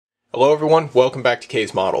Hello everyone, welcome back to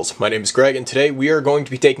K's Models. My name is Greg and today we are going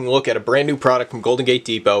to be taking a look at a brand new product from Golden Gate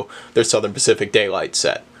Depot, their Southern Pacific Daylight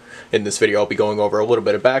set. In this video I'll be going over a little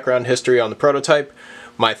bit of background history on the prototype,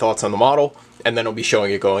 my thoughts on the model, and then I'll be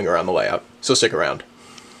showing it going around the layout. So stick around.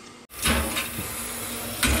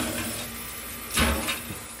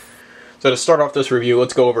 So to start off this review,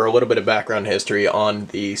 let's go over a little bit of background history on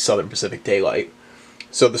the Southern Pacific Daylight.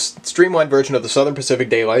 So the streamlined version of the Southern Pacific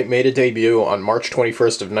Daylight made a debut on March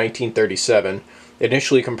 21st of 1937,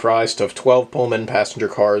 initially comprised of 12 Pullman passenger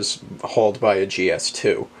cars hauled by a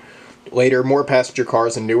GS2. Later, more passenger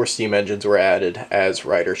cars and newer steam engines were added as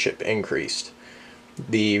ridership increased.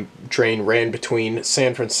 The train ran between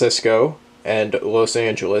San Francisco and Los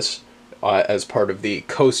Angeles as part of the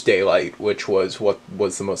Coast Daylight, which was what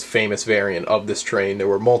was the most famous variant of this train. There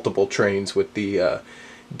were multiple trains with the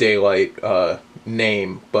Daylight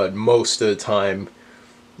name, but most of the time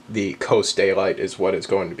the Coast Daylight is what is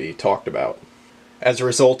going to be talked about. As a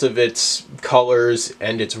result of its colors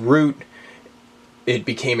and its route, it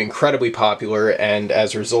became incredibly popular and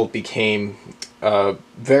as a result became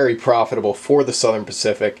very profitable for the Southern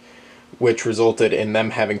Pacific, which resulted in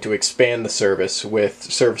them having to expand the service with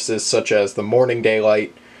services such as the Morning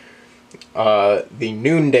Daylight, the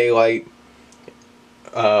Noon Daylight.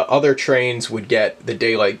 Other trains would get the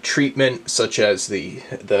daylight treatment, such as the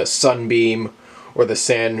Sunbeam or the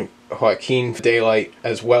San Joaquin Daylight,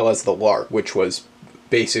 as well as the Lark, which was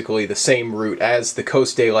basically the same route as the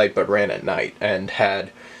Coast Daylight but ran at night and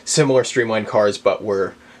had similar streamlined cars but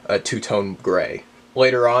were a two-tone gray.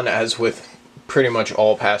 Later on, as with pretty much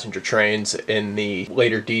all passenger trains in the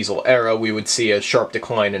later diesel era, we would see a sharp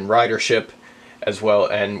decline in ridership as well,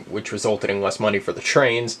 and which resulted in less money for the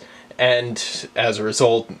trains. And as a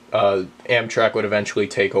result, Amtrak would eventually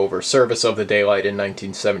take over service of the Daylight in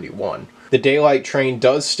 1971. The Daylight train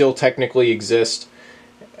does still technically exist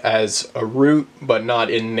as a route, but not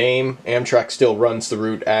in name. Amtrak still runs the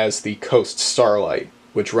route as the Coast Starlight,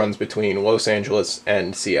 which runs between Los Angeles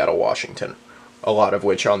and Seattle, Washington, a lot of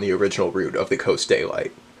which on the original route of the Coast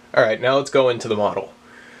Daylight. Alright, now let's go into the model.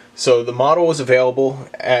 So the model was available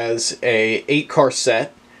as a 8-car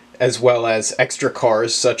set, as well as extra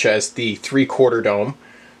cars such as the 3/4 dome,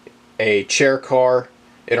 a chair car,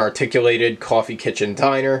 an articulated coffee kitchen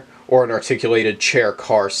diner, or an articulated chair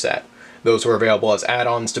car set. Those were available as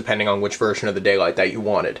add-ons depending on which version of the Daylight that you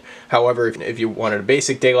wanted. However, if you wanted a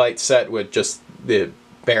basic Daylight set with just the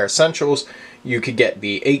bare essentials, you could get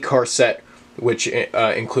the 8-car set, which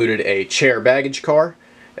included a chair baggage car,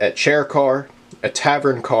 a chair car, a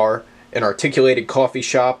tavern car, an articulated coffee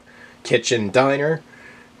shop, kitchen diner,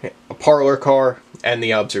 a parlor car, and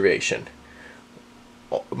the observation.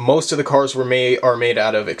 Most of the cars are made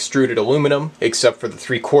out of extruded aluminum, except for the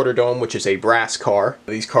 3/4 dome, which is a brass car.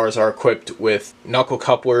 These cars are equipped with knuckle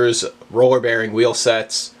couplers, roller bearing wheel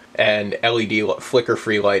sets, and LED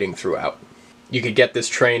flicker-free lighting throughout. You could get this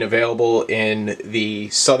train available in the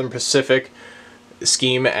Southern Pacific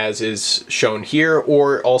scheme as is shown here,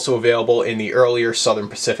 or also available in the earlier Southern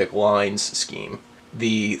Pacific Lines scheme.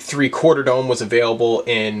 The 3/4 dome was available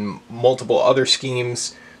in multiple other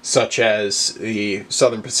schemes, such as the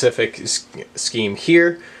Southern Pacific scheme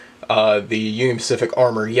here, the Union Pacific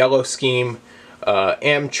Armor Yellow scheme,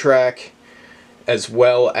 Amtrak, as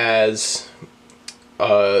well as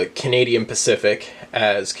Canadian Pacific,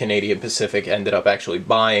 as Canadian Pacific ended up actually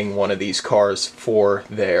buying one of these cars for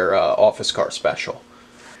their office car special.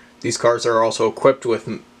 These cars are also equipped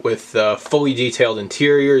with fully detailed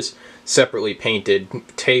interiors, separately painted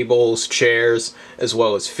tables, chairs, as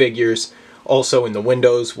well as figures. Also in the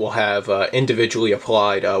windows we'll have individually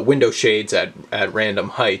applied window shades at random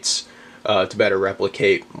heights to better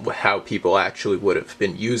replicate how people actually would have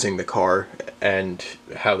been using the car and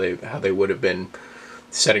how they would have been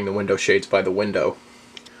setting the window shades by the window.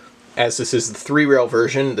 As this is the 3-rail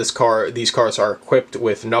version, these cars are equipped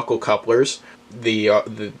with knuckle couplers. The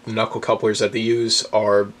knuckle couplers that they use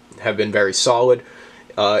have been very solid.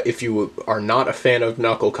 If you are not a fan of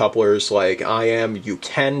knuckle couplers like I am, you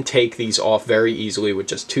can take these off very easily with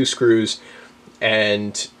just 2 screws,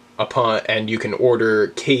 and you can order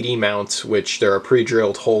KD mounts, which there are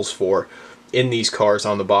pre-drilled holes for in these cars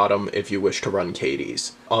on the bottom if you wish to run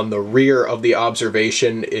KDs. On the rear of the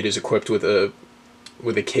observation, it is equipped with a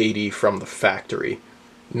KD from the factory.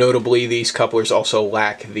 Notably, these couplers also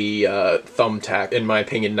lack the thumbtack. In my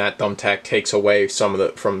opinion, that thumbtack takes away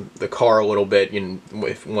from the car a little bit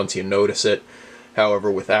once you notice it. However,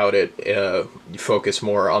 without it, you focus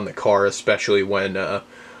more on the car, especially when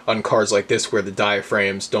on cars like this where the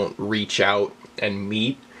diaphragms don't reach out and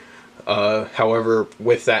meet. However,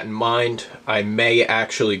 with that in mind, I may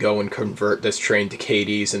actually go and convert this train to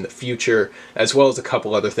KDs in the future, as well as a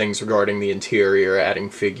couple other things regarding the interior, adding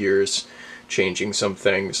figures, changing some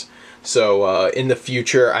things. So in the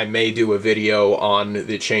future, I may do a video on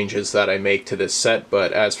the changes that I make to this set,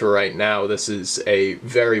 but as for right now, this is a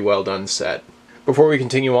very well done set. Before we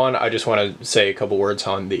continue on, I just want to say a couple words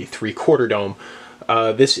on the 3/4 dome.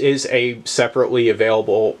 This is a separately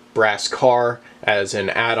available brass car as an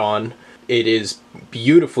add-on. It is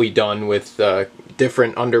beautifully done with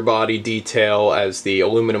different underbody detail as the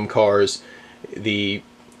aluminum cars. The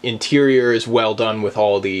interior is well done with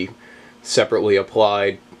all the separately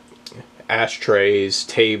applied ashtrays,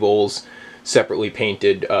 tables, separately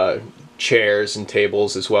painted chairs and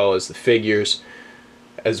tables, as well as the figures,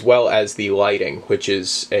 as well as the lighting, which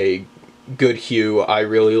is a good hue. I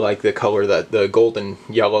really like the color, that the golden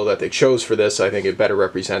yellow that they chose for this. I think it better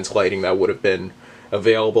represents lighting that would have been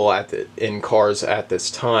available in cars at this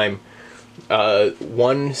time.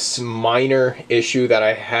 One minor issue that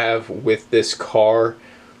I have with this car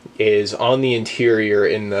is on the interior,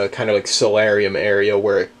 in the kind of like solarium area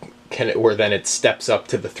where then it steps up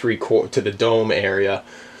to the dome area.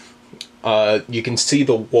 You can see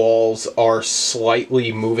the walls are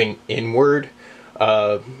slightly moving inward.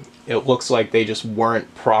 It looks like they just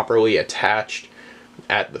weren't properly attached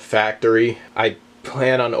at the factory. I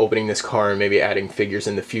plan on opening this car and maybe adding figures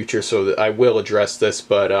in the future, so that I will address this,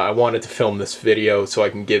 but I wanted to film this video so I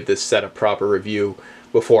can give this set a proper review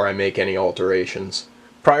before I make any alterations.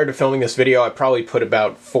 Prior to filming this video, I probably put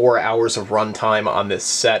about 4 hours of runtime on this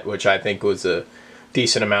set, which I think was a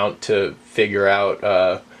decent amount to figure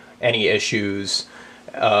out any issues.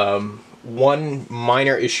 One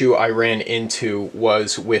minor issue I ran into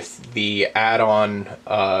was with the add-on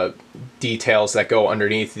details that go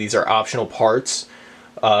underneath. These are optional parts.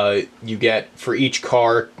 You get, for each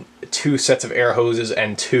car, 2 sets of air hoses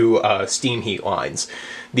and 2 steam heat lines.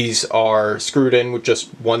 These are screwed in with just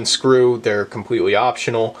 1 screw. They're completely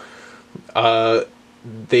optional.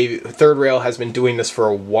 The Third Rail has been doing this for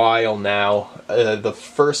a while now. The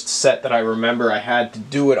first set that I remember I had to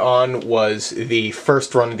do it on was the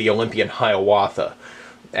first run of the Olympian Hiawatha.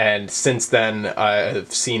 And since then,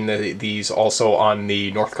 I've seen these also on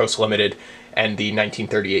the North Coast Limited and the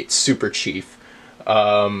 1938 Super Chief.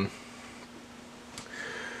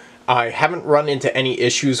 I haven't run into any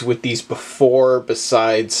issues with these before,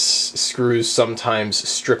 besides screws sometimes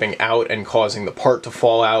stripping out and causing the part to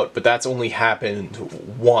fall out, but that's only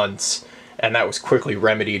happened once, and that was quickly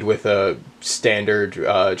remedied with a standard,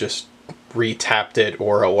 just re-tapped it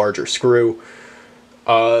or a larger screw.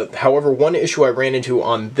 However, one issue I ran into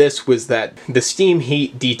on this was that the steam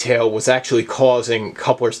heat detail was actually causing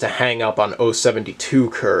couplers to hang up on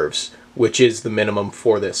 072 curves, which is the minimum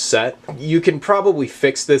for this set. You can probably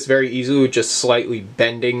fix this very easily with just slightly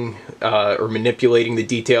bending or manipulating the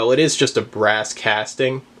detail. It is just a brass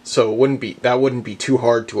casting, so that wouldn't be too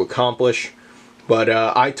hard to accomplish. But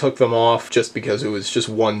I took them off just because it was just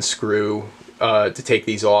 1 screw to take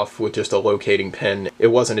these off with just a locating pin. It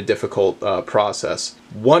wasn't a difficult process.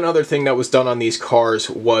 One other thing that was done on these cars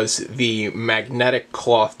was the magnetic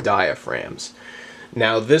cloth diaphragms.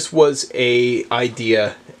 Now, this was an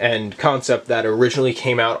idea and concept that originally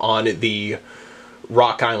came out on the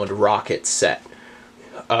Rock Island Rocket set.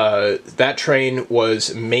 That train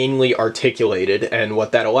was mainly articulated, and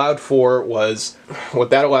what that allowed for was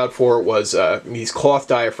these cloth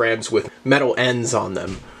diaphragms with metal ends on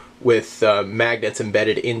them, with magnets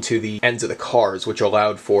embedded into the ends of the cars, which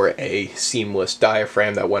allowed for a seamless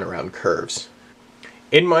diaphragm that went around curves.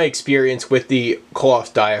 In my experience with the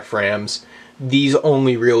cloth diaphragms, these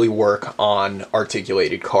only really work on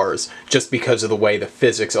articulated cars, just because of the way the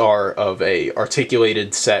physics are of a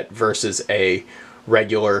articulated set versus a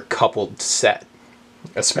regular coupled set.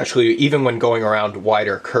 Especially even when going around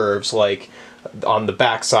wider curves, like on the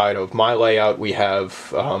back side of my layout we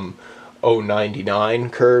have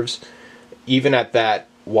 099 curves. Even at that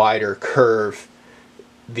wider curve,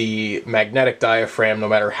 the magnetic diaphragm, no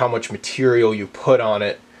matter how much material you put on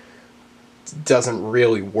it, doesn't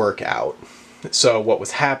really work out. So what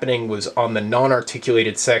was happening was, on the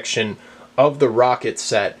non-articulated section of the rocket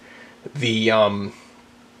set, the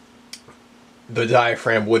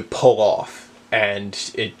diaphragm would pull off,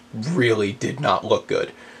 and it really did not look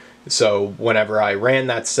good. So whenever I ran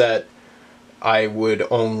that set, I would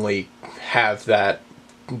only have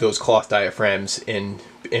those cloth diaphragms in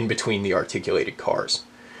between the articulated cars.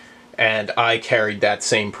 And I carried that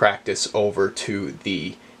same practice over to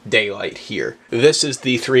the Daylight here. This is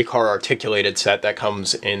the 3-car articulated set that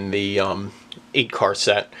comes in the 8-car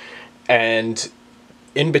set, and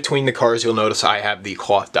in between the cars, you'll notice I have the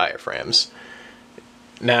cloth diaphragms.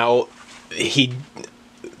 Now,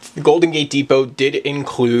 Golden Gate Depot did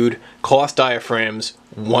include cloth diaphragms,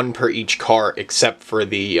 one per each car, except for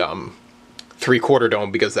the 3/4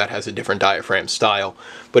 dome, because that has a different diaphragm style.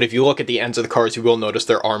 But if you look at the ends of the cars, you will notice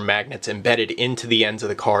there are magnets embedded into the ends of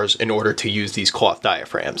the cars in order to use these cloth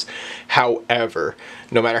diaphragms. However,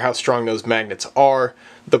 no matter how strong those magnets are,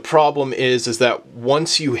 the problem is that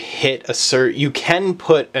once you hit you can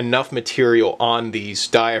put enough material on these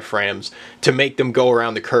diaphragms to make them go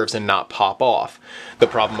around the curves and not pop off. The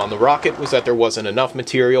problem on the Rocket was that there wasn't enough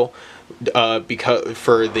material because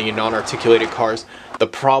for the non-articulated cars. The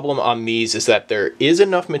problem on these is that there is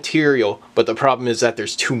enough material, but the problem is that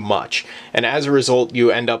there's too much. And as a result, you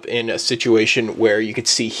end up in a situation where you could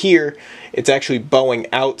see here, it's actually bowing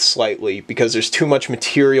out slightly because there's too much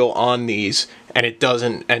material on these, and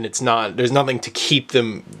there's nothing to keep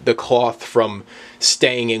the cloth from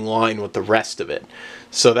staying in line with the rest of it.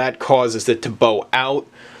 So that causes it to bow out.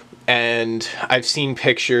 And I've seen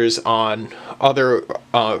pictures on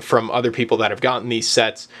from other people that have gotten these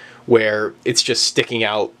sets where it's just sticking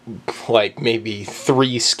out like maybe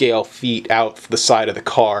 3 scale feet out the side of the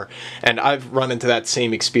car, and I've run into that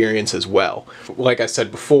same experience as well. Like I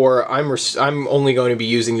said before, I'm only going to be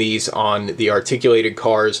using these on the articulated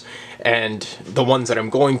cars, and the ones that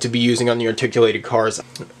I'm going to be using on the articulated cars,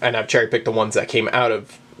 and I've cherry-picked the ones that came out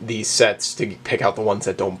of these sets to pick out the ones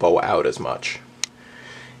that don't bow out as much.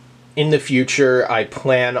 In the future, I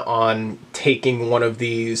plan on taking one of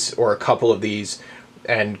these or a couple of these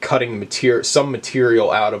and cutting some material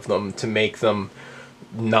out of them to make them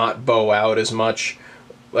not bow out as much.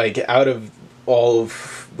 Like, out of all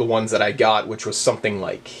of the ones that I got, which was something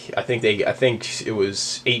like, I think it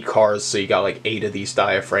was 8 cars, so you got like 8 of these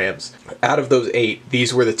diaphragms. Out of those 8,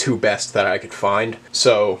 these were the 2 best that I could find.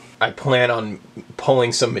 So I plan on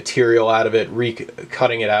pulling some material out of it,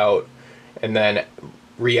 cutting it out, and then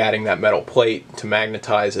re-adding that metal plate to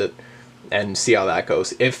magnetize it, and see how that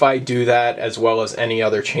goes. If I do that, as well as any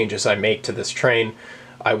other changes I make to this train,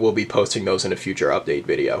 I will be posting those in a future update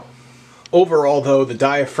video. Overall, though, the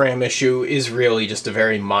diaphragm issue is really just a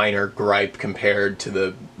very minor gripe compared to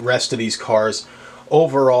the rest of these cars.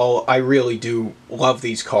 Overall, I really do love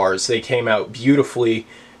these cars. They came out beautifully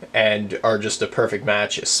and are just a perfect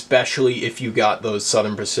match, especially if you got those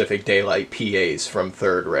Southern Pacific Daylight PAs from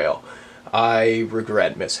Third Rail. I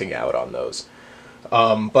regret missing out on those.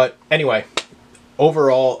 But anyway,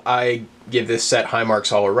 overall, I give this set high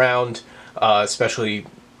marks all around, especially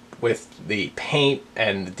with the paint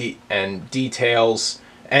and details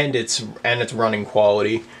and its running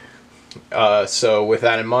quality. So with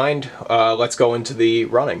that in mind, let's go into the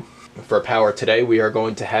running. For power today, we are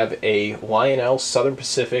going to have a Lionel Southern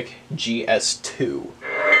Pacific GS2.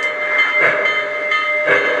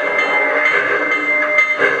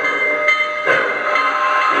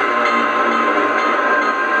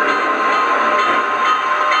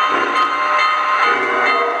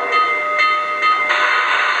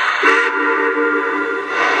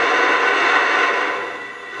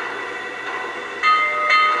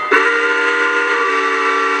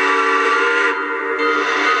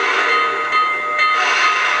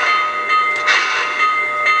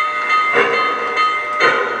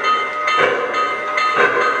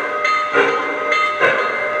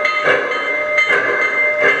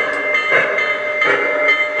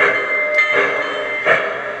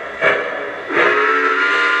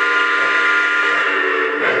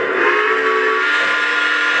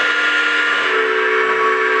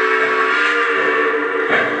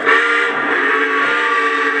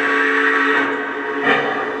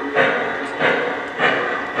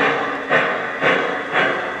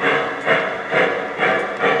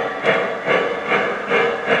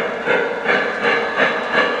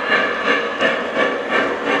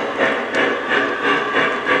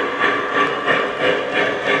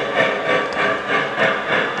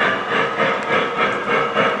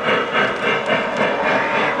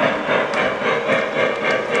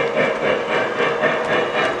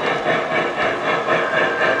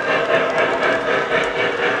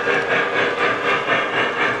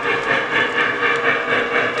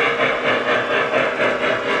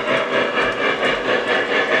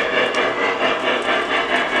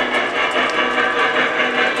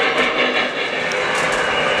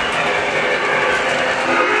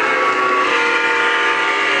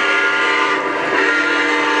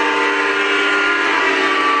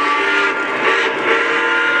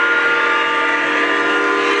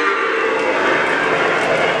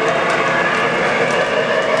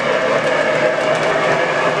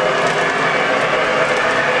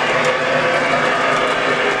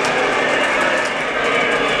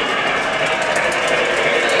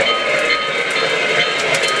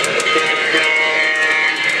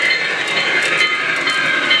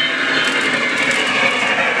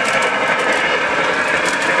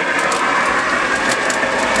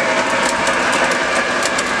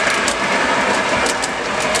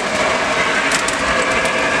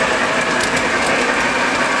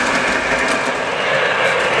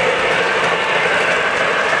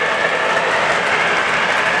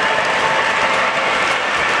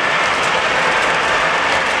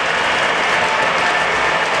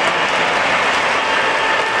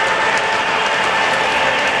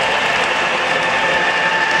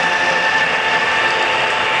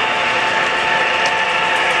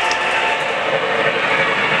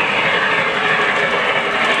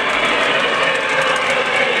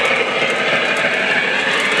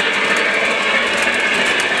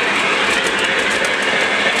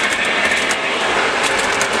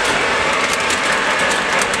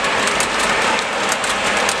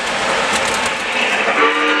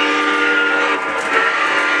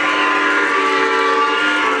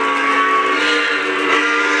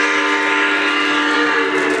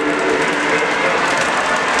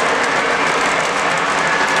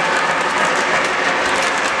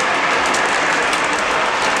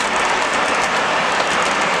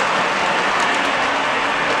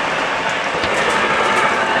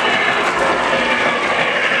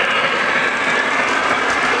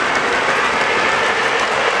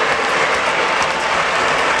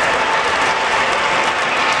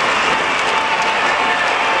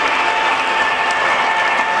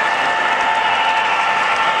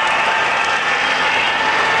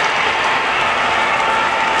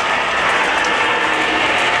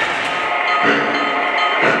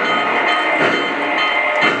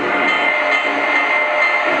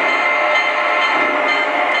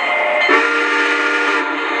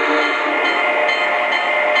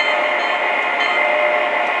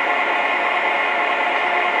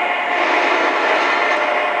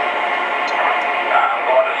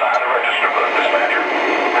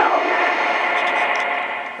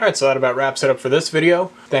 Alright, so that about wraps it up for this video.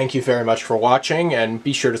 Thank you very much for watching, and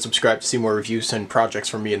be sure to subscribe to see more reviews and projects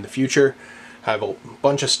from me in the future. I have a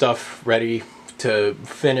bunch of stuff ready to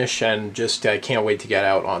finish, and just I can't wait to get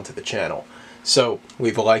out onto the channel. So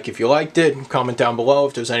leave a like if you liked it, comment down below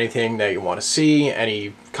if there's anything that you want to see,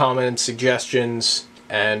 any comments, suggestions,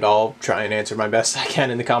 and I'll try and answer my best I can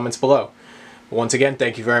in the comments below. Once again,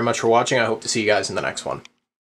 thank you very much for watching. I hope to see you guys in the next one.